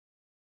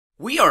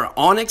We are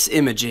Onyx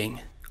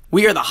Imaging.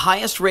 We are the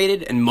highest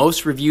rated and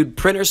most reviewed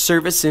printer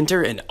service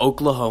center in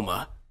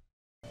Oklahoma.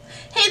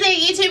 Hey there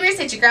YouTubers,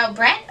 it's your girl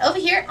Brett over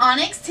here at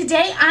Onyx.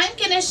 Today I'm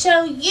going to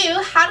show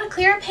you how to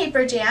clear a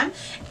paper jam, and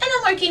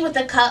I'm working with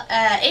the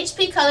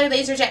HP Color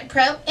LaserJet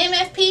Pro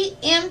MFP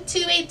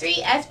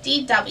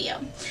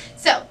M283fdw.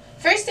 So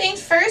first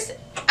things first,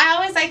 I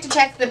always like to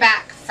check the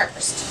back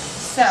first.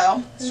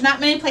 So there's not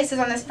many places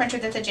on this printer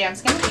that the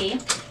jam's going to be.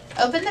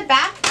 Open the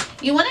back.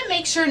 You want to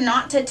make sure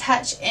not to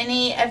touch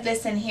any of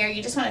this in here.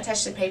 You just want to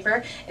touch the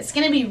paper. It's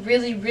going to be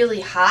really,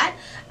 really hot.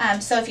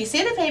 So if you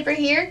see the paper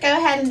here, go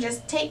ahead and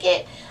just take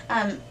it,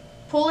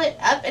 pull it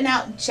up and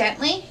out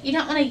gently. You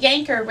don't want to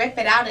yank or rip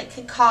it out. It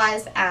could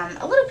cause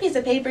a little piece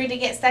of paper to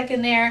get stuck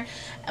in there,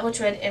 which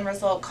would in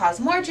result cause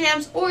more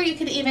jams, or you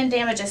could even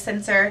damage a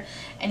sensor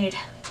and you'd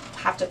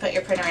have to put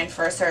your printer in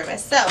for a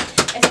service. So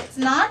if it's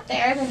not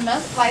there, then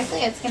most likely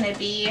it's going to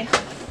be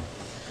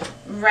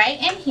right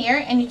in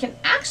here, and you can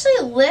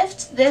actually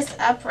lift this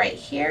up right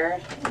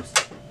here. Oops.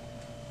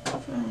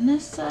 From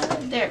this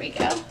side, there we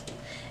go.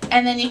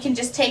 And then you can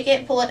just take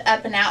it, pull it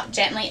up and out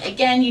gently.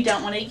 Again, you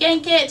don't want to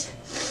yank it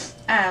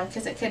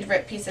because it could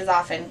rip pieces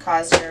off and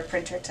cause your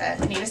printer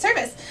to need a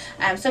service.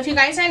 So if you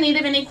guys are in need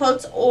of any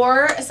quotes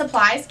or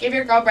supplies, give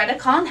your girl Brett a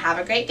call and have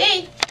a great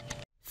day.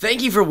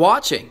 Thank you for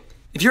watching.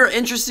 If you're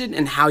interested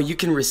in how you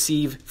can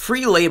receive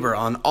free labor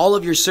on all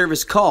of your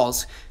service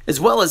calls, as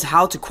well as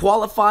how to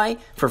qualify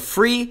for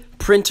free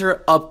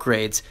printer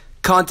upgrades,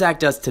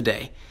 contact us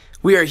today.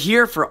 We are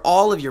here for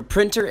all of your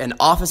printer and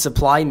office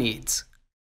supply needs.